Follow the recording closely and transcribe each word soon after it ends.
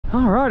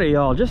Alrighty,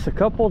 y'all, just a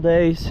couple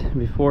days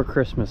before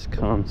Christmas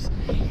comes.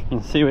 You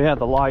can see we have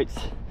the lights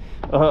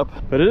up,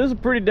 but it is a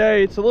pretty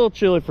day. It's a little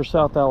chilly for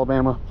South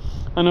Alabama.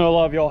 I know a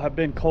lot of y'all have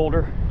been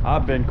colder.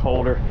 I've been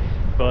colder,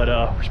 but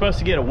we're supposed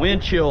to get a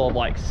wind chill of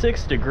like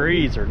 6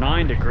 degrees or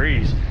 9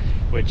 degrees,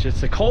 which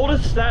is the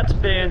coldest that's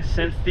been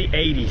since the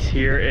 80s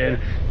here in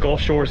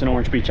Gulf Shores and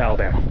Orange Beach,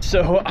 Alabama.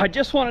 So I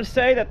just wanted to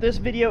say that this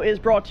video is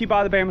brought to you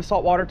by the Bama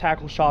Saltwater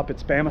Tackle Shop.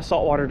 It's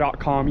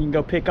bamasaltwater.com. You can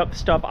go pick up the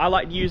stuff I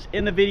like to use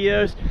in the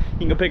videos. You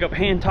can go pick up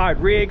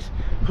hand-tied rigs,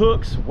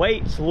 hooks,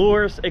 weights,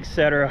 lures,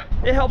 etc.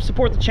 It helps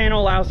support the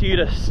channel, allows you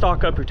to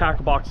stock up your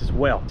tackle box as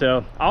well.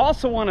 So I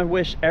also want to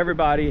wish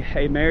everybody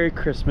a Merry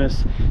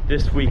Christmas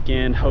this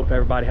weekend. Hope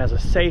everybody has a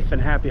safe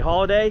and happy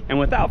holiday. And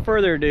without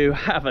further ado,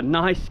 have a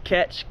nice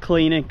catch,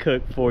 clean, and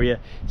cook for you.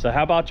 So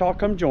how about y'all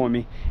come join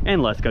me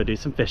and let's go do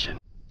some fishing.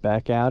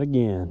 Back out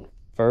again.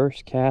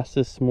 First cast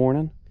this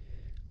morning,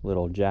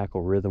 little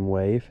Jackal Rhythm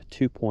Wave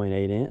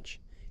 2.8 inch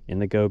in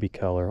the goby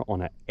color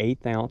on an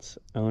 1/8 ounce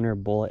owner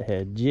bullet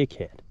head jig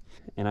head,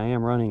 and I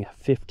am running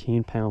a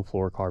 15-pound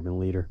fluorocarbon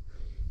leader,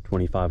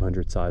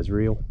 2500 size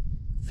reel,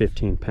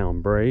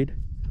 15-pound braid,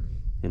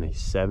 and a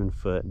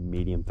 7-foot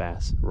medium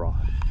fast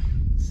rod.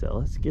 So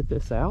let's get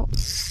this out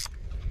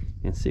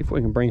and see if we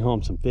can bring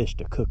home some fish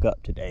to cook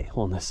up today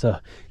on this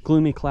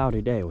gloomy,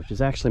 cloudy day, which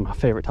is actually my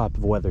favorite type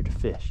of weather to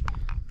fish.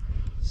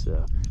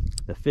 So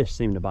the fish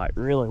seem to bite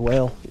really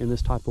well in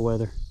this type of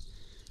weather.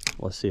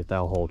 Let's see if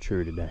that'll hold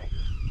true today.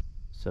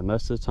 So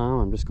most of the time,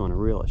 I'm just going to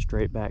reel it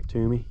straight back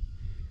to me.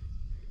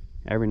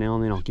 Every now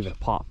and then I'll give it a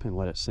pop and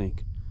let it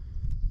sink,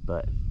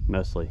 but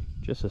mostly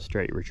just a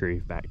straight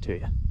retrieve back to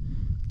you.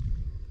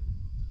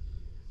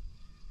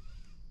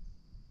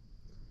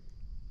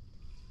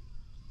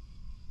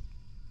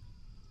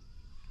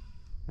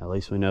 At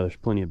least we know there's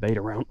plenty of bait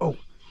around. Oh,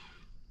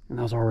 and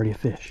that was already a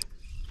fish.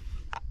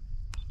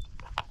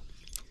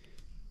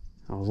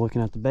 I was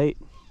looking at the bait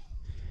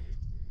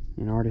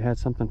and already had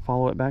something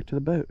follow it back to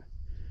the boat.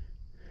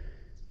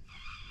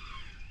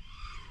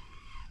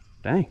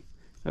 Dang,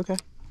 okay.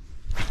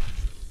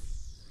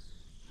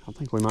 I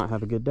think we might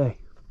have a good day.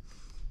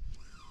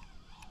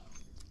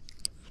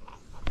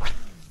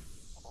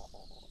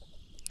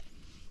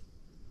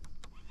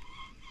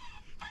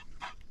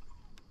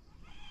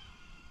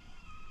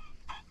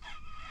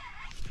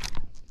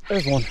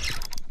 There's one.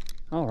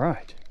 All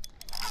right.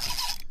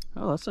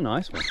 Oh, that's a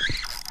nice one.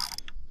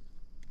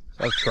 Is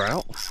that a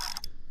trout?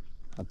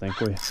 I think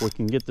we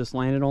can get this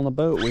landed on the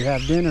boat. We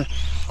have dinner.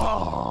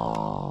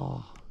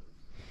 Oh.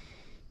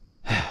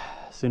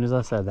 As soon as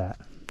I said that,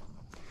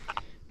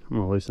 I'm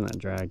gonna loosen that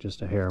drag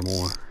just a hair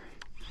more.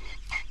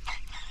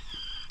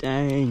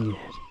 Dang it.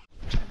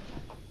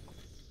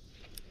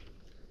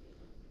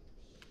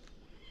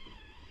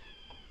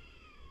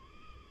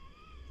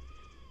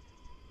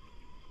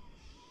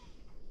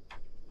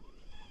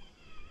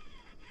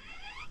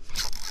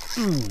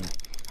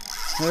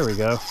 There we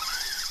go.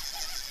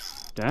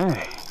 Dang.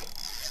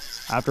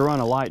 I have to run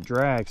a light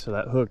drag so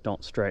that hook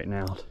don't straighten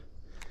out.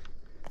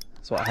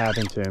 That's what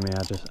happened to me.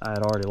 I had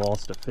already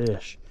lost a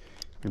fish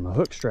and my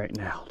hook straightened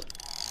out.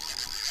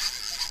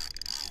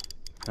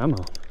 Come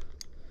on.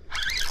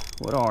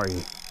 What are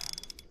you?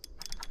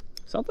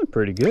 Something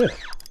pretty good.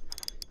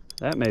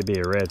 That may be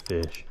a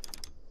redfish.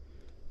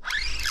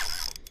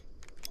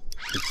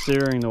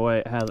 Considering the way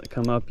it hasn't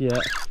come up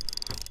yet,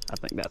 I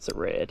think that's a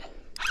red.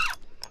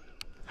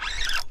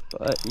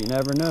 But you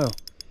never know.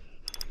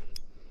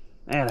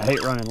 Man, I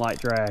hate running light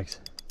drags,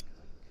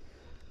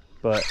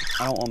 but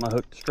I don't want my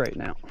hook to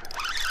straighten out.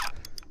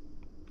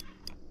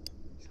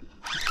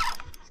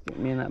 Let's get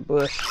me in that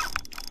bush.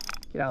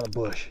 Get out of the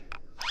bush.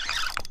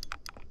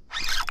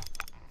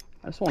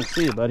 I just want to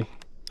see you, buddy.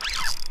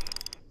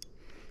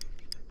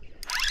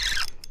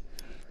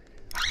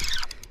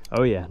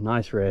 Oh yeah,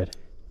 nice red.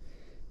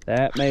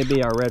 That may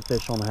be our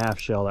redfish on the half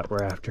shell that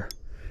we're after.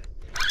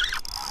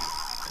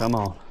 Come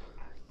on.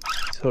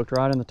 Hooked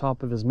right in the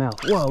top of his mouth.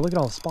 Whoa, look at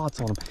all the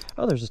spots on him.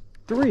 Oh, there's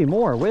 3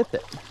 more with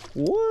it.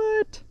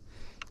 What?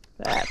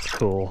 That's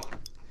cool.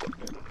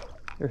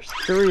 There's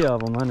 3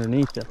 of them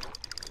underneath it.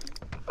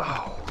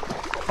 Oh,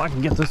 if I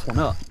can get this one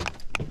up.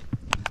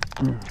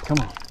 Come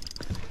on.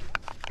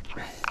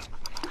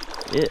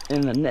 Get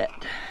in the net.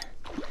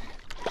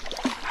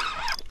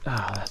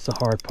 Oh, that's the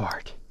hard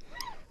part.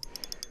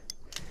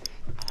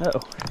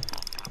 Uh-oh.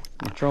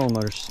 My trolling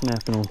motor's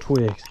snapping on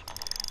twigs.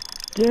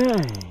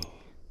 Dang.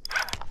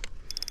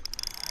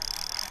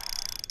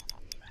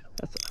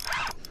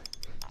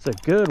 That's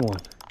a good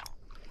one.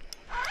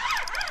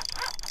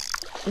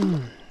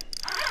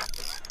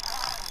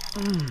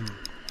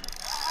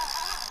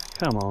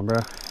 Come on, bro.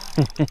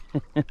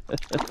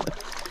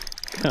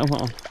 Come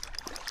on.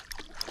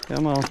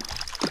 Come on.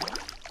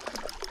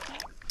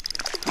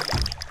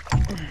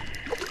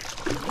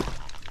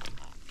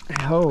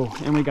 Oh,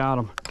 and we got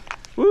him.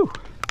 Woo!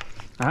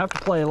 I have to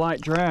play a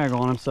light drag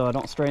on him so I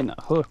don't straighten that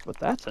hook, but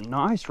that's a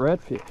nice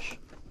redfish.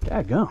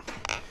 Dadgum.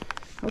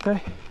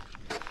 Okay.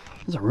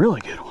 That's a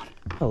really good one.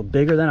 A little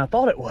bigger than I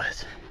thought it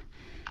was.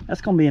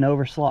 That's gonna be an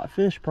overslot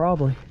fish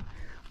probably.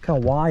 Look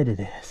how wide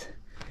it is.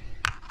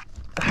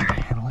 All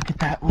right, and look at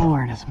that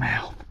lure in his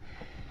mouth.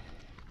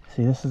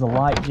 See, this is a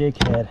light jig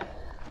head.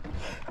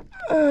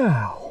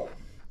 Oh,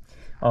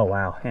 oh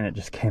wow, and it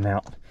just came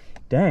out.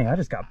 Dang, I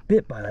just got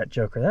bit by that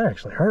joker. That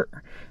actually hurt.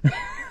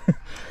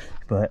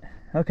 But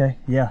okay,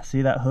 yeah,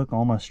 see that hook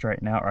almost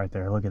straightened out right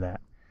there. Look at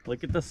that.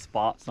 Look at the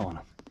spots on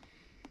him.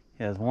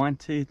 He has 1,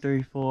 2,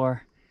 3,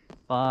 4,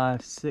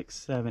 5, 6,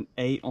 7,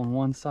 8 on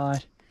one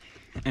side,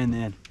 and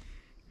then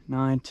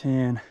 9,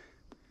 10,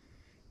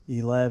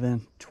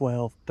 11,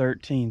 12,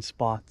 13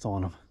 spots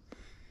on him.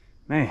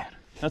 Man,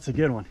 that's a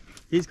good one.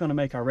 He's gonna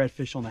make our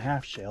redfish on the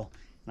half shell,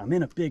 and I'm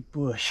in a big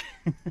bush,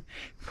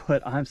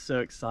 but I'm so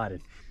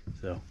excited.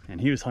 So,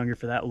 and he was hungry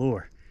for that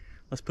lure.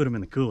 Let's put him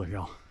in the cooler,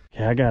 y'all.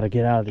 Okay, I gotta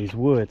get out of these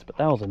woods, but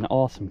that was an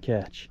awesome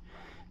catch.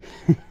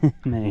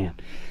 Man,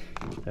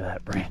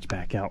 that branch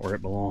back out where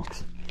it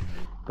belongs.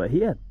 But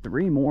he had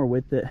 3 more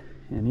with it,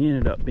 and he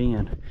ended up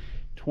being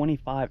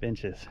 25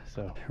 inches.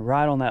 So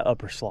right on that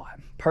upper slot.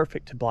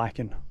 Perfect to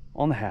blacken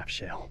on the half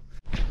shell.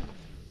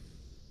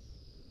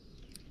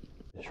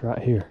 It's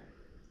right here.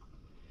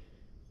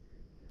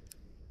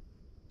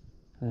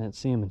 I didn't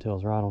see him until I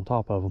was right on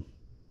top of him.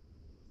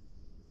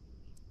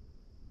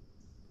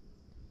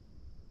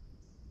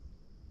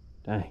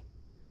 Dang.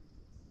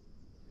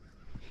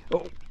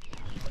 Oh,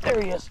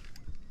 there he is.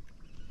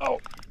 Oh,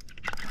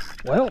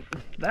 well,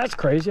 that's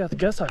crazy. I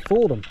guess I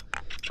fooled him.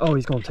 Oh,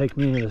 he's gonna take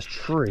me into this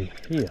tree.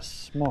 He is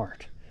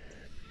smart.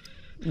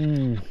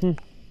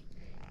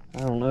 I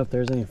don't know if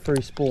there's any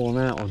free spool on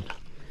that one.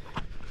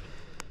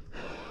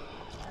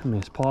 I mean,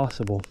 it's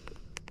possible.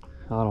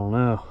 I don't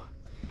know.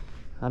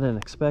 I didn't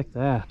expect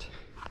that.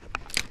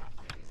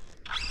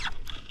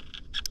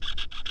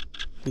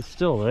 He's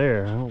still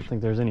there. I don't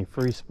think there's any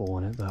free spool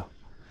in it though.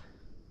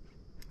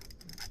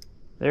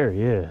 There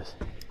he is.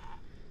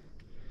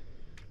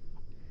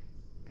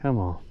 Come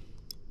on.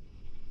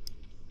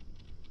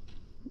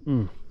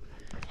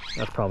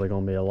 That's probably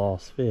gonna be a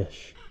lost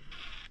fish.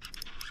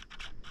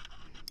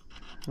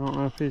 I don't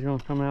know if he's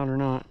gonna come out or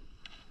not.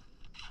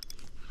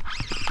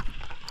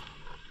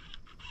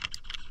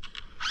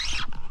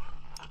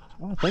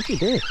 Oh, I think he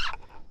did.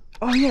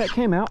 Oh yeah, it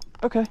came out.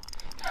 Okay.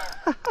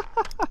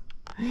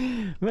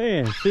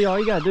 Man, see, all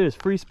you gotta do is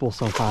free spool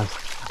sometimes.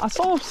 I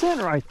saw him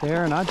sitting right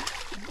there and I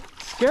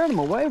scared him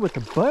away with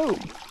the boat,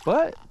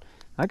 but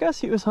I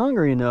guess he was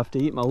hungry enough to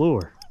eat my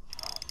lure.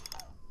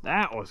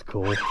 That was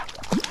cool.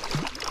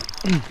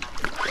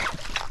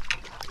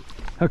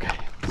 Okay,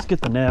 let's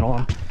get the net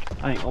on.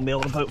 I ain't gonna be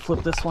able to boat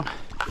flip this one.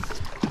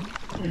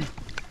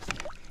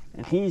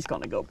 And he's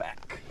gonna go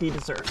back. He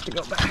deserves to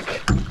go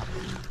back.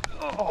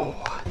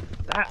 Oh,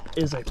 that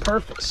is a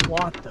perfect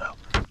slot though.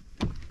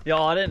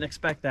 Y'all, I didn't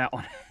expect that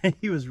one.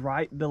 He was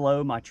right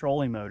below my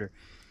trolling motor.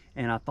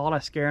 And I thought I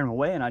scared him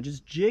away and I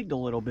just jigged a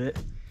little bit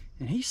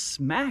and he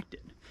smacked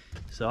it.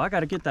 So I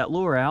gotta get that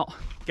lure out.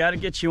 Gotta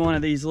get you one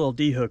of these little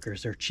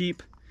D-hookers. They're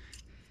cheap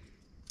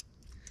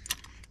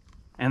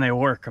and they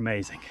work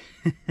amazing.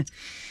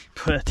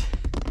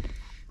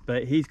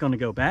 But he's gonna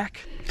go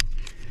back.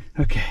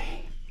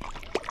 Okay.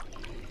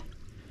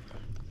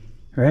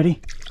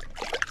 Ready?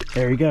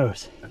 There he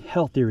goes.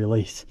 Healthy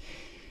release.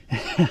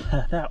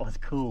 That was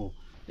cool.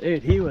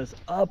 Dude, he was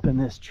up in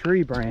this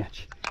tree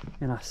branch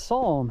and I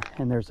saw him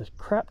and there's a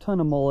crap ton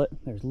of mullet.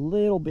 There's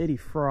little bitty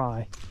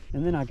fry.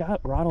 And then I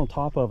got right on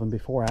top of him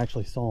before I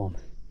actually saw him.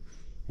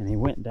 And he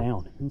went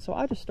down. And so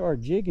I just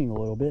started jigging a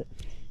little bit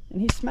and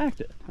he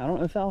smacked it. I don't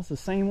know if that was the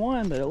same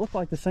one, but it looked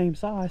like the same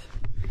size.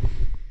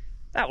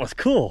 That was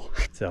cool.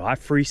 So I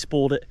free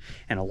spooled it,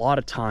 and a lot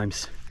of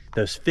times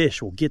those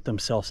fish will get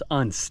themselves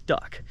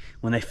unstuck.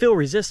 When they feel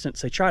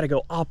resistance, they try to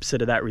go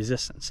opposite of that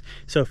resistance.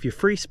 So if you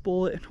free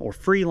spool it or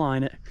free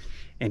line it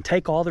and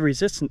take all the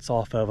resistance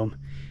off of them,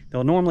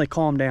 they'll normally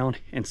calm down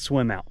and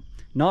swim out.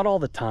 Not all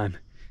the time,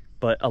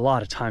 but a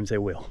lot of times they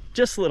will.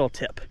 Just a little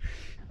tip.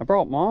 I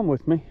brought Mom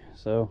with me,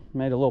 so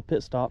made a little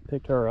pit stop,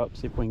 picked her up,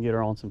 see if we can get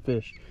her on some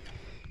fish.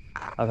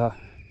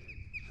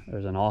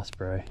 There's an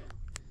osprey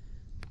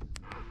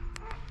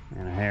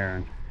and a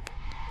heron.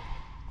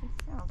 It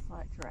sounds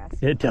like Jurassic.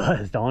 It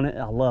does, don't it?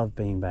 I love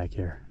being back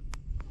here.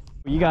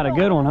 You got a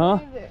good one, huh?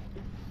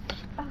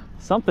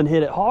 Something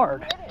hit it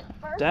hard.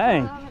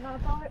 Dang.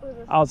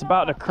 I was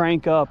about to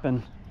crank up,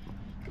 and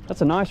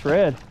that's a nice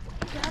red.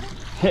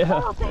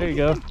 Yeah, there you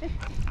go.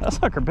 That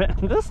sucker bent.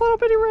 This little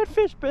bitty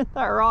redfish bent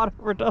that rod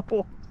over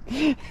double.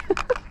 It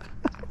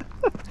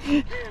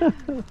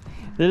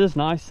is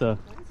nice though.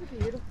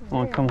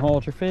 Want to come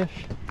hold your fish?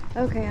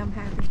 Okay, I'm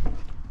happy.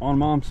 On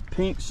Mom's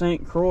pink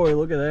St. Croix,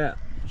 look at that.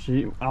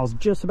 I was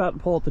just about to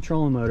pull up the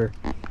trolling motor,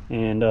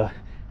 and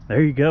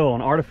there you go,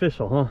 on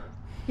artificial, huh?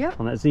 Yep.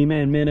 On that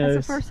Z-Man minnows.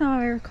 That's the first time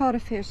I ever caught a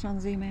fish on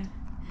Z-Man.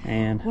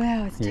 And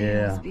wow, its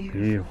tail is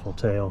beautiful. Beautiful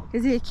tail.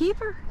 Is he a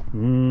keeper?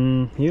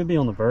 He would be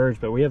on the verge,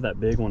 but we have that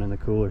big one in the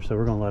cooler, so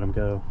we're gonna let him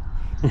go.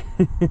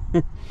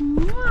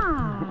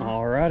 Wow.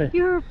 Alrighty.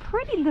 You're a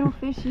pretty little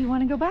fish. You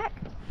want to go back?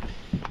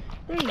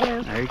 There you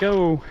go. There you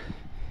go.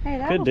 Hey,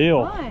 that good was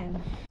deal.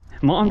 Fun.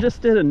 Mom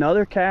just did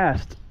another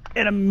cast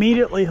and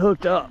immediately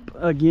hooked up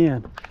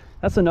again.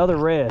 That's another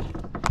red.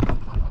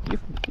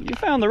 You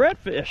found the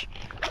redfish.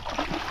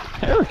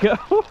 There we go.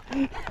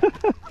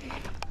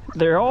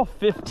 They're all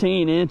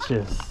 15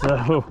 inches,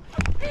 so.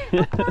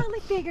 I finally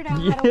figured out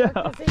how to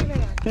work this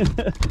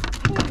email.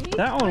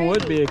 That one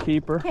would be a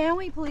keeper. Can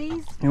we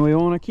please? And we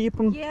want to keep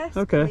them? Yes,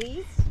 okay.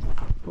 please.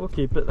 We'll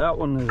keep it. That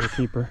one is a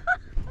keeper.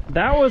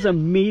 That was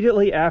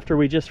immediately after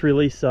we just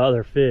released the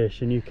other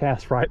fish, and you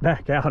cast right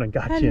back out and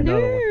got you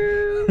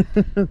another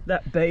one.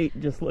 That bait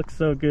just looks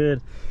so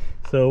good.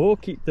 So we'll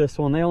keep this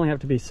one. They only have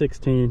to be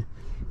 16,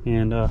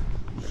 and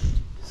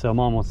so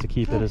Mom wants to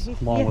keep it as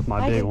long with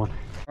my big one.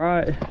 All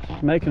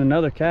right, making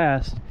another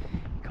cast.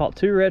 Caught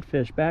 2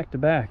 redfish back to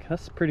back.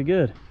 That's pretty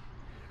good.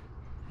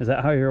 Is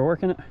that how you're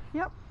working it?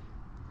 Yep.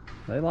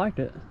 They liked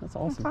it. That's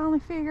awesome. I finally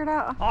figured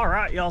out. All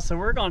right, y'all, so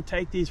we're gonna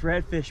take these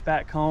redfish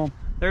back home.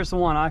 There's the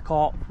one I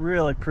caught,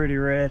 really pretty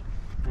red,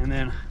 and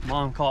then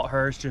Mom caught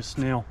hers, just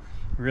snail,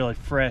 really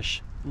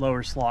fresh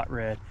lower slot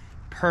red,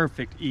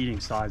 perfect eating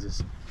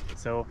sizes.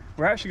 So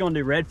we're actually gonna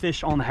do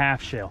redfish on the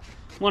half shell,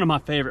 one of my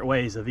favorite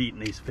ways of eating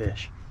these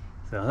fish.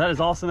 So that is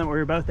awesome that we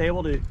were both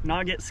able to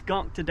not get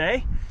skunked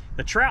today.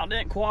 The trout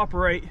didn't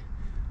cooperate,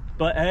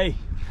 but hey,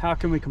 how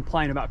can we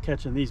complain about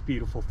catching these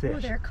beautiful fish? Oh,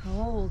 they're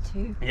cold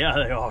too. Yeah,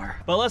 they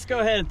are. But let's go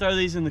ahead and throw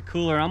these in the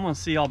cooler. I'm gonna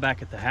see y'all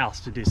back at the house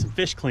to do some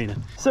fish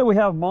cleaning. So we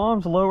have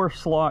Mom's lower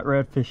slot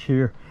redfish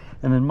here,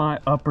 and then my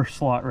upper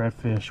slot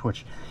redfish,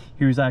 which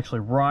he was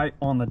actually right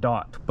on the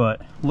dot.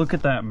 But look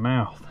at that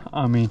mouth.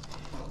 I mean,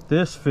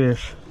 this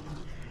fish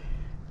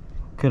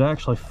could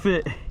actually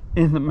fit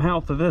in the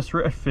mouth of this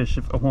redfish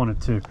if I wanted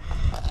to.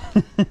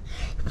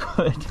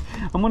 But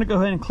I'm gonna go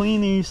ahead and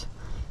clean these.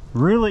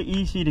 Really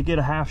easy to get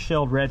a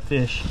half-shelled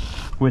redfish,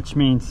 which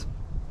means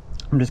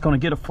I'm just going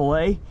to get a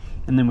fillet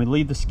and then we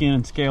leave the skin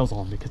and scales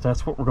on because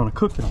that's what we're going to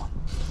cook it on.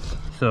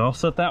 So I'll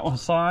set that one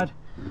aside.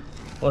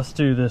 Let's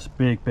do this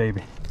big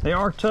baby. They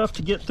are tough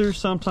to get through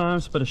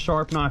sometimes, but a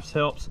sharp knife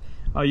helps.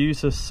 I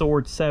use this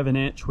sword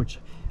 7-inch, which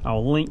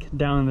I'll link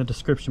down in the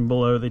description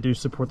below. They do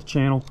support the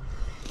channel.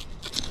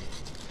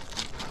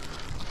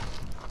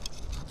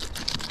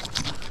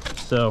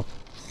 So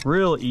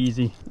real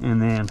easy,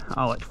 and then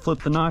I like to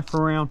flip the knife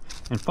around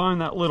and find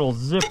that little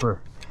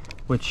zipper,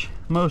 which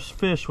most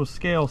fish with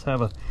scales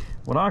have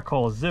what I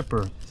call a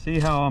zipper. See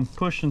how I'm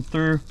pushing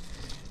through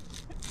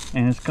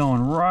and it's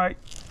going right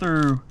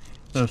through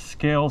those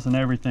scales and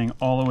everything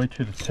all the way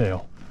to the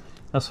tail.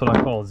 That's what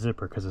I call a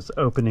zipper because it's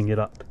opening it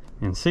up.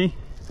 And see,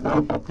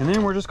 and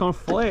then we're just going to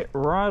fillet it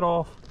right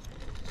off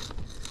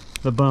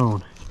the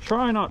bone.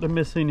 Try not to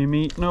miss any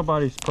meat.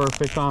 Nobody's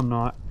perfect. I'm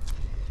not.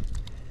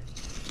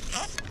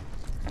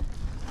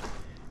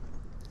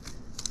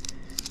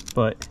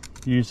 But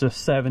use a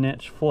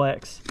 7-inch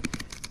flex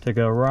to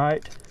go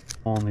right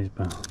on these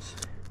bones.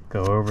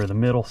 Go over the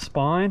middle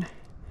spine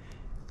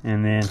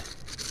and then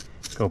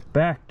go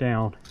back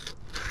down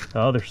the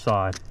other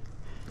side.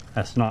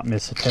 That's not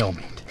miss the tail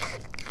meat.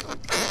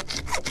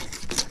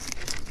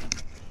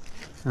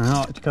 And I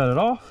like to cut it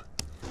off.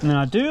 And then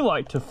I do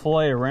like to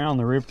fillet around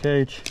the rib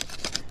cage.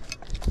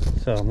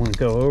 So I'm going to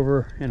go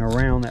over and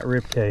around that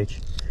rib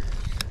cage.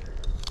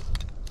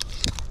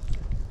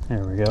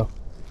 There we go.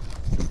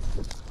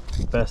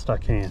 Best I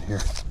can here.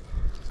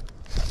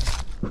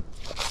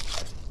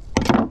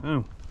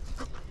 Boom.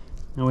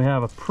 Now we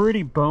have a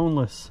pretty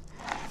boneless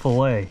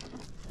fillet,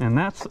 and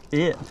that's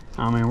it.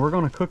 I mean, we're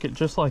going to cook it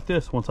just like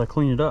this once I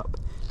clean it up.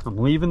 I'm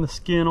leaving the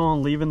skin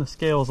on, leaving the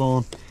scales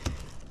on.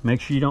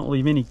 Make sure you don't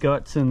leave any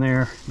guts in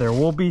there. There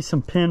will be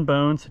some pin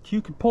bones that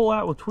you can pull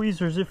out with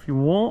tweezers if you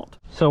want.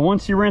 So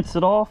once you rinse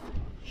it off,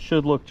 it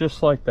should look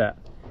just like that.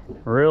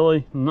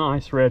 Really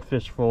nice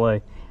redfish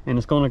fillet. And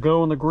it's going to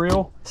go on the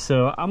grill.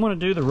 So I'm going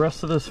to do the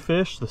rest of this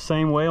fish the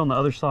same way on the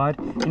other side.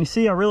 And you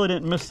see, I really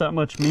didn't miss that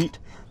much meat.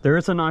 There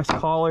is a nice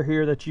collar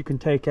here that you can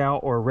take out,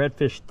 or a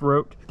redfish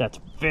throat.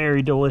 That's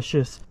very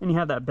delicious. And you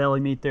have that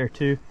belly meat there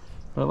too.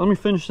 But let me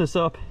finish this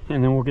up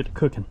and then we'll get to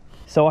cooking.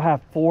 So I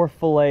have 4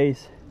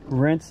 fillets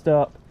rinsed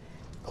up,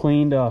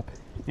 cleaned up,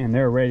 and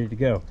they're ready to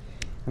go.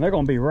 And they're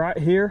going to be right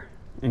here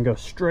and go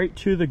straight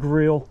to the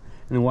grill.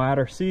 And then we'll add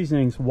our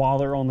seasonings while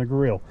they're on the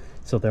grill.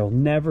 So they'll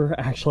never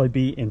actually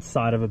be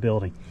inside of a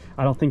building.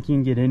 I don't think you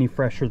can get any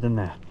fresher than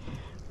that.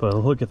 But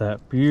look at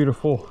that,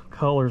 beautiful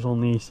colors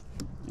on these.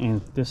 And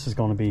this is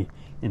going to be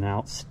an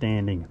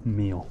outstanding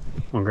meal.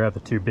 I'm going to grab the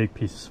 2 big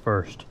pieces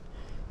first.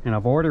 And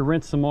I've already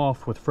rinsed them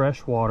off with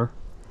fresh water.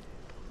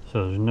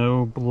 So there's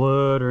no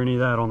blood or any of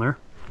that on there.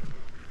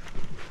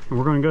 And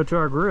we're going to go to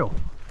our grill.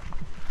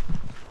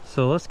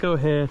 So let's go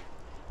ahead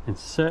and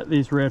set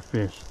these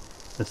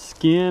redfish, the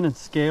skin and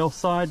scale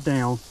side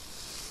down,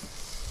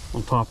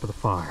 on top of the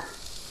fire.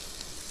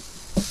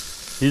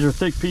 These are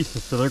thick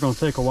pieces, so they're going to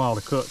take a while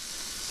to cook.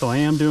 So I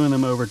am doing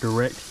them over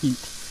direct heat.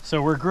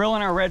 So we're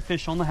grilling our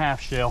redfish on the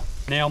half shell.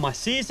 Now my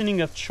seasoning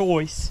of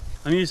choice,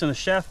 I'm using the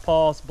Chef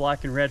Paul's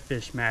Blackened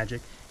Redfish Magic,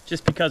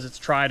 just because it's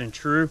tried and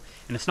true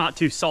and it's not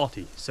too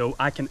salty. So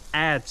I can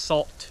add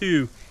salt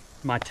to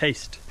my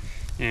taste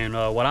and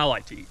what I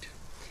like to eat.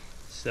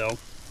 So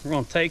we're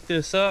going to take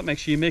this up, make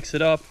sure you mix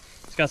it up.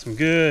 It's got some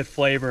good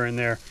flavor in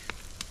there.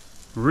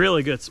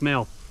 Really good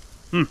smell.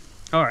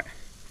 All right.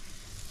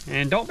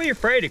 And don't be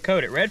afraid to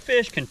coat it.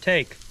 Redfish can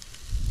take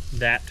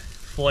that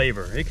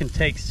flavor. It can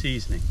take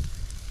seasoning.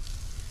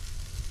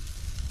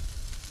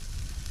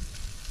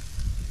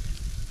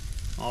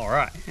 All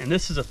right, and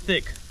this is a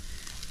thick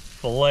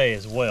fillet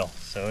as well,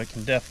 so it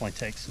can definitely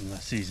take some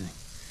seasoning.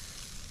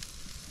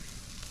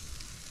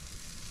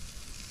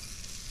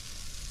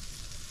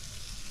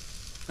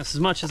 That's as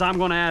much as I'm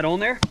going to add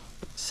on there.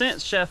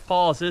 Since Chef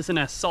Paul's isn't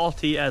as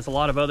salty as a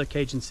lot of other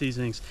Cajun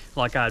seasonings,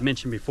 like I had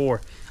mentioned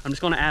before, I'm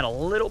just going to add a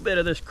little bit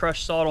of this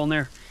crushed salt on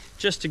there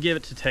just to give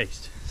it to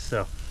taste.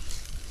 So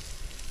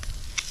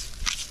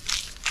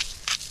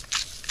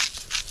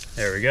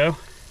there we go.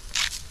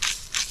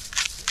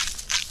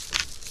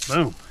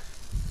 Boom.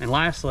 And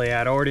lastly,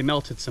 I'd already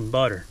melted some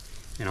butter,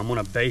 and I'm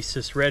going to baste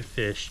this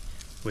redfish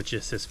with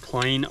just this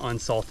plain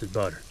unsalted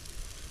butter.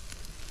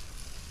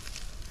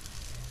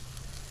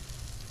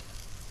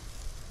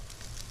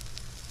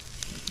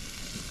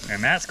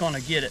 And that's going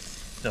to get it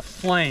the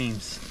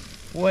flames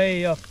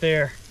way up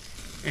there,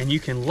 and you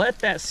can let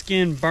that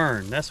skin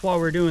burn. That's why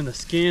we're doing the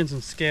skins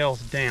and scales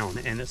down,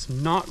 and it's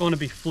not going to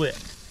be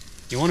flipped.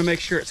 You want to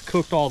make sure it's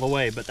cooked all the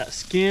way, but that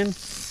skin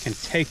can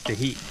take the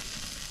heat.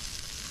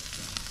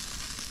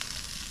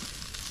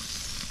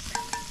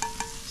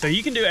 So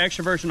you can do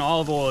extra virgin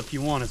olive oil if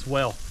you want as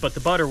well, but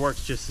the butter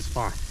works just as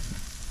fine.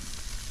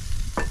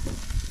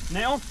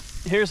 Now,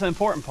 here's the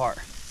important part.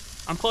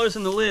 I'm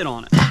closing the lid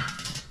on it.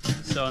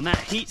 So, and that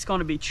heat's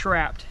gonna be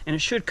trapped, and it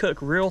should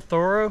cook real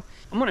thorough.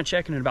 I'm gonna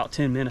check in about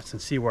 10 minutes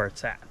and see where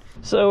it's at.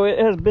 So it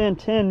has been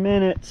 10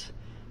 minutes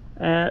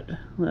at,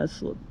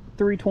 let's look,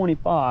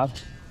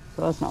 325,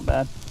 so that's not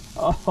bad.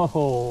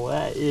 Oh,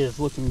 that is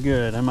looking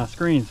good, and my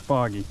screen's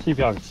foggy. See if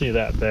y'all can see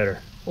that better.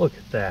 Look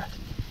at that.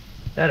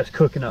 That is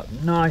cooking up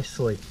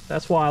nicely.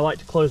 That's why I like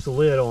to close the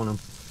lid on them,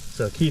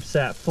 so it keeps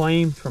that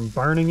flame from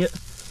burning it.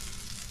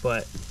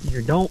 But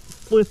you don't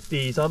flip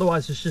these,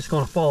 otherwise it's just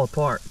gonna fall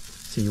apart.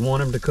 So you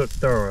want them to cook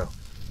thorough.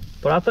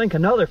 But I think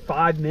another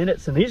 5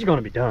 minutes and these are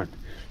gonna be done.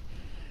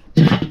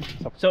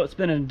 So it's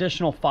been an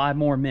additional 5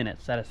 more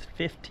minutes. That is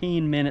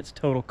 15 minutes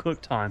total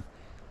cook time.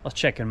 Let's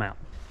check them out.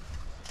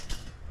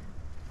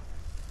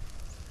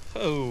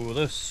 Oh,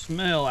 those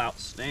smell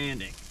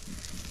outstanding.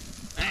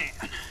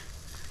 Man.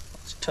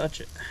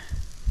 Touch it.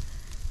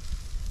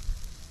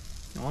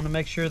 I want to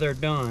make sure they're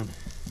done.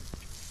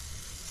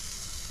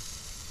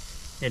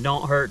 It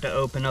don't hurt to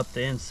open up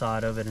the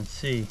inside of it and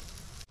see.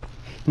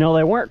 No,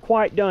 they weren't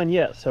quite done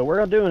yet, so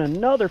we're doing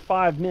another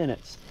 5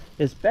 minutes.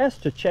 It's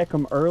best to check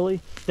them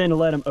early than to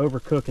let them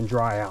overcook and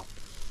dry out.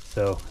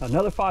 So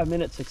another 5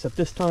 minutes, except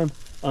this time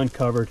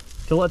uncovered,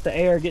 to let the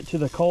air get to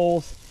the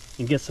coals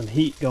and get some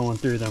heat going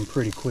through them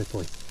pretty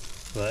quickly.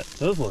 But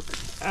those look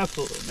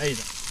absolutely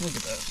amazing. Look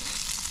at those.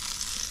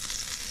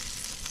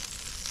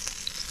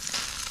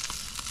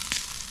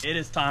 It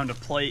is time to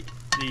plate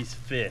these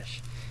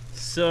fish.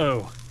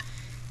 So,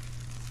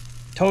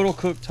 total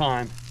cook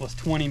time was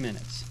 20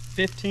 minutes.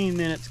 15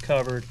 minutes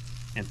covered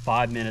and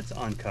 5 minutes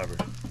uncovered.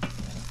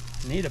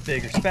 I need a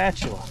bigger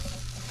spatula.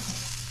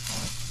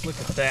 Look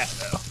at that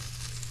though.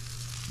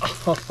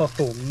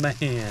 Oh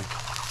man.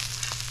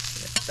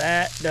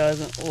 That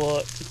doesn't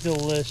look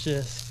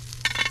delicious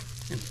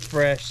and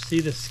fresh. See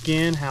the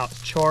skin, how it's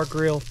char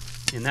grilled?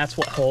 And that's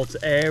what holds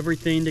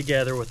everything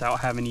together without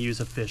having to use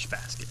a fish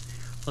basket.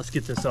 Let's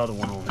get this other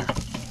one on there.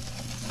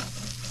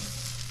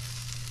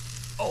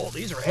 Oh,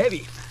 these are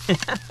heavy.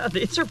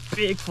 These are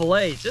big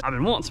fillets. I've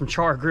been wanting some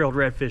char grilled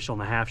redfish on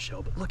the half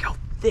shell, but look how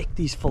thick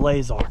these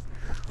fillets are.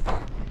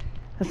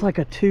 That's like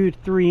a 2 to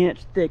 3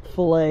 inch thick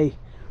fillet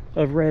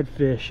of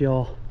redfish,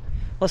 y'all.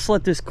 Let's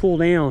let this cool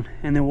down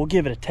and then we'll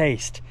give it a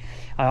taste.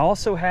 I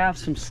also have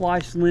some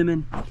sliced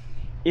lemon.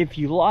 If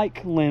you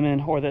like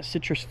lemon or that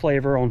citrus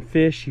flavor on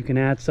fish, you can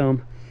add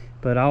some.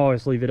 But I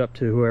always leave it up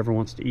to whoever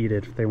wants to eat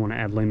it, if they want to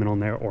add lemon on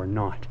there or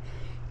not.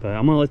 But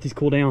I'm gonna let these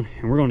cool down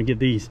and we're gonna give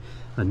these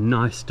a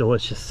nice,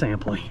 delicious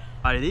sampling.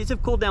 All right, these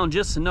have cooled down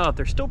just enough.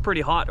 They're still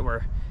pretty hot to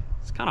where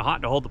it's kind of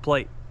hot to hold the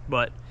plate,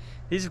 but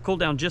these have cooled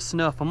down just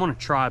enough. I'm gonna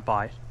try a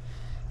bite.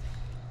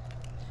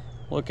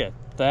 Look at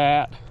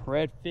that,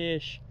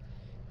 redfish.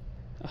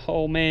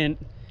 Oh man,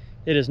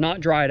 it is not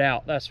dried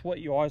out. That's what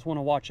you always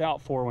wanna watch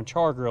out for when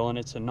char grilling,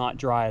 it's to not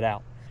dry it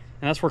out.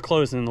 And that's where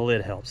closing the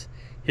lid helps.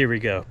 Here we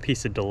go,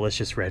 piece of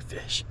delicious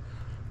redfish.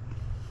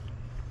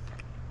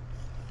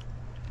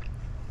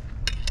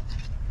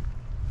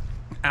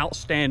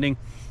 Outstanding,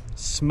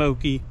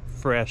 smoky,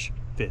 fresh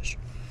fish.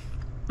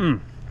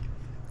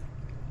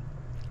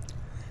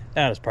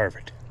 That is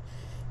perfect.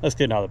 Let's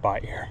get another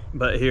bite here.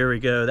 But here we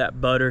go, that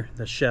butter,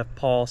 the Chef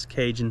Paul's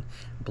Cajun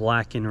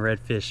blackened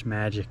redfish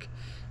magic.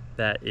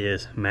 That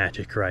is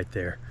magic right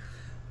there.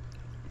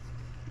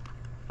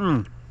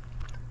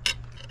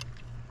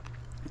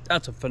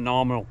 That's a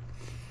phenomenal,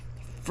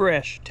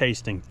 fresh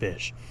tasting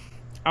fish.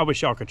 I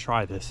wish y'all could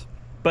try this.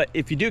 But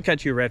if you do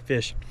catch you a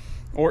redfish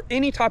or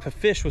any type of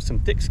fish with some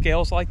thick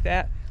scales like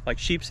that, like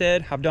sheep's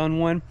head, I've done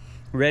one,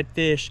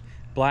 redfish,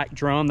 black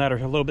drum that are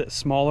a little bit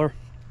smaller,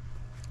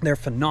 they're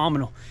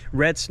phenomenal.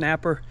 Red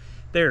snapper,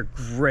 They're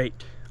great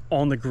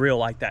on the grill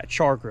like that,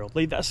 char grill.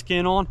 Leave that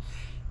skin on.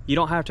 You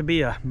don't have to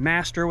be a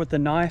master with the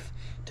knife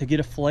to get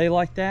a fillet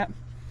like that,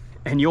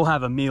 and you'll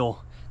have a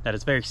meal that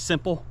is very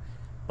simple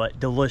but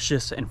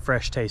delicious and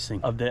fresh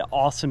tasting of the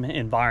awesome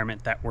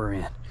environment that we're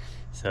in.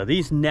 So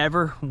these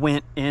never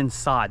went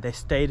inside.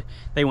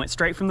 They went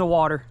straight from the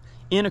water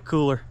in a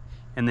cooler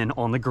and then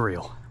on the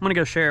grill. I'm gonna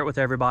go share it with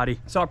everybody.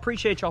 So I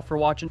appreciate y'all for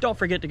watching. Don't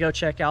forget to go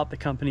check out the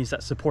companies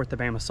that support the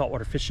Bama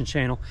Saltwater Fishing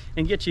Channel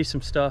and get you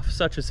some stuff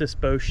such as this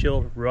bow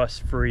shield,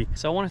 rust free.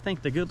 So I wanna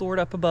thank the good Lord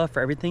up above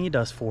for everything he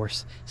does for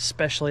us,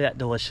 especially that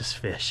delicious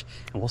fish.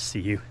 And we'll see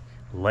you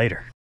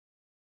later.